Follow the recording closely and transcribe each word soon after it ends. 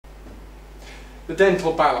The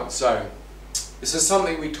dental balance zone. This is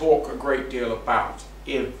something we talk a great deal about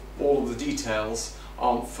if all of the details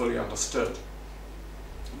aren't fully understood.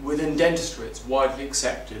 Within dentistry, it's widely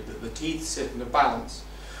accepted that the teeth sit in a balance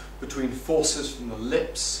between forces from the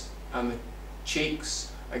lips and the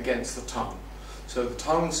cheeks against the tongue. So the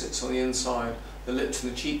tongue sits on the inside, the lips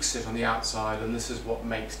and the cheeks sit on the outside, and this is what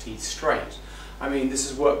makes teeth straight. I mean, this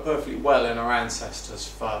has worked perfectly well in our ancestors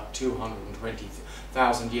for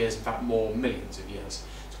 220,000 years, in fact more, millions of years.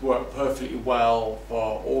 It's worked perfectly well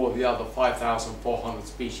for all of the other 5,400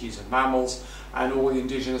 species of mammals and all the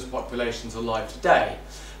indigenous populations alive today.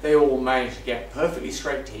 They all manage to get perfectly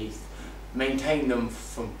straight teeth, maintain them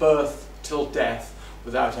from birth till death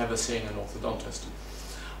without ever seeing an orthodontist.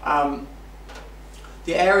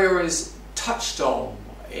 The area is touched on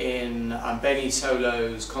in Benny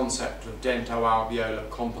Solo's concept of dentoalveolar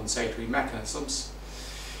compensatory mechanisms.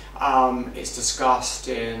 It's discussed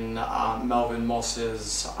in Melvin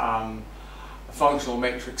Moss's functional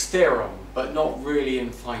matrix theorem, but not really in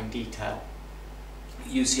fine detail.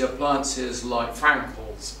 You see appliances like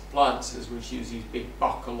Frankel's appliances, which use these big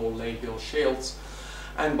buccal or labial shields,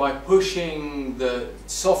 and by pushing the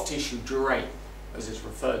soft tissue drape, as it's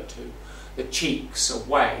referred to, the cheeks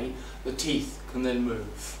away, the teeth can then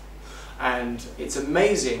move. And it's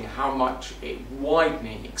amazing how much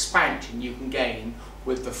widening, expansion you can gain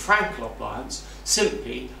with the Frankel appliance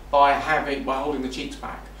simply by holding the cheeks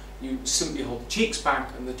back. You simply hold the cheeks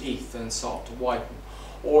back and the teeth then start to widen.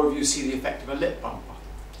 Or if you see the effect of a lip bumper,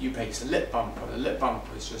 you place a lip bumper. The lip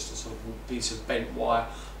bumper is just a sort of piece of bent wire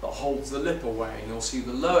that holds the lip away, and you'll see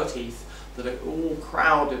the lower teeth that are all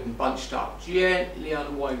crowded and bunched up, gently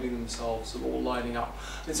unwinding themselves and all lining up.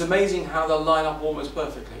 It's amazing how they'll line up almost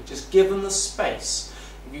perfectly, just given the space.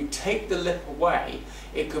 If you take the lip away,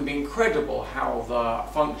 it can be incredible how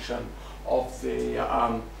the function of the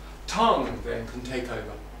tongue then can take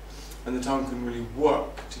over, and the tongue can really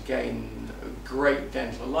work to gain great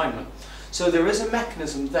dental alignment. So there is a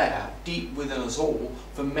mechanism there, deep within us all,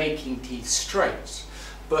 for making teeth straight.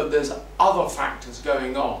 But there's other factors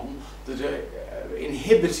going on that are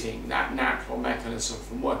inhibiting that natural mechanism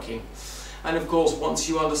from working. And of course, once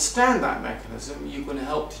you understand that mechanism, you can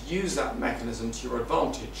help to use that mechanism to your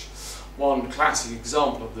advantage. One classic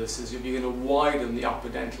example of this is if you're going to widen the upper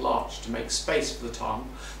dental arch to make space for the tongue,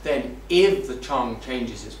 then if the tongue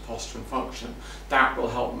changes its posture and function, that will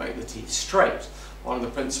help make the teeth straight. One of the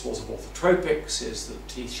principles of orthotropics is that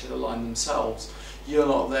the teeth should align themselves. You're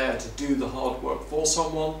not there to do the hard work for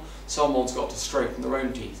someone. Someone's got to straighten their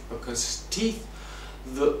own teeth, because teeth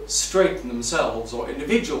that straighten themselves, or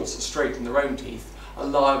individuals that straighten their own teeth, are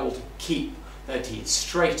liable to keep their teeth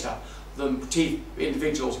straighter than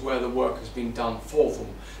individuals where the work has been done for them.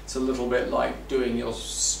 It's a little bit like doing your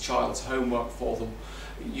child's homework for them.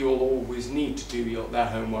 You'll always need to do their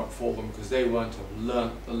homework for them, because they won't have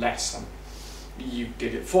learnt the lesson. You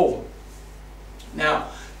did it for them. Now,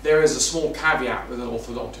 there is a small caveat within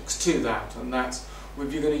orthodontics to that, and that's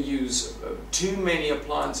if you're going to use too many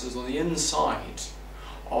appliances on the inside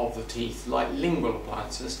of the teeth, like lingual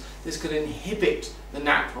appliances, this could inhibit the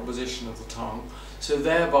natural position of the tongue, so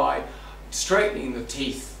thereby straightening the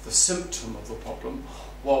teeth, the symptom of the problem,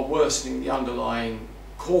 while worsening the underlying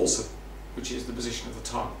cause of, which is the position of the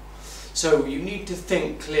tongue. So you need to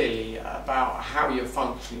think clearly about how you're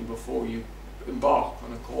functioning before you embark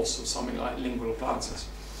on a course of something like lingual appliances.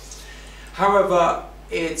 However,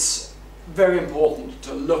 it's very important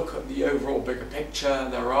to look at the overall bigger picture.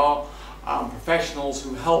 There are professionals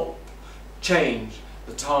who help change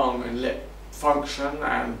the tongue and lip function,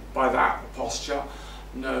 and by that the posture,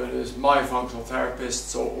 known as myofunctional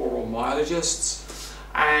therapists or oral myologists,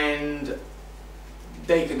 and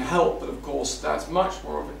they can help, but of course that's much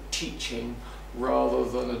more of a teaching rather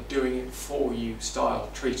than a doing it for you style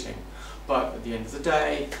treating. But at the end of the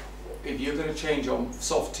day, if you're going to change your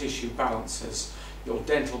soft tissue balances, your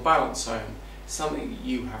dental balance zone, it's something that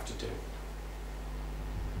you have to do.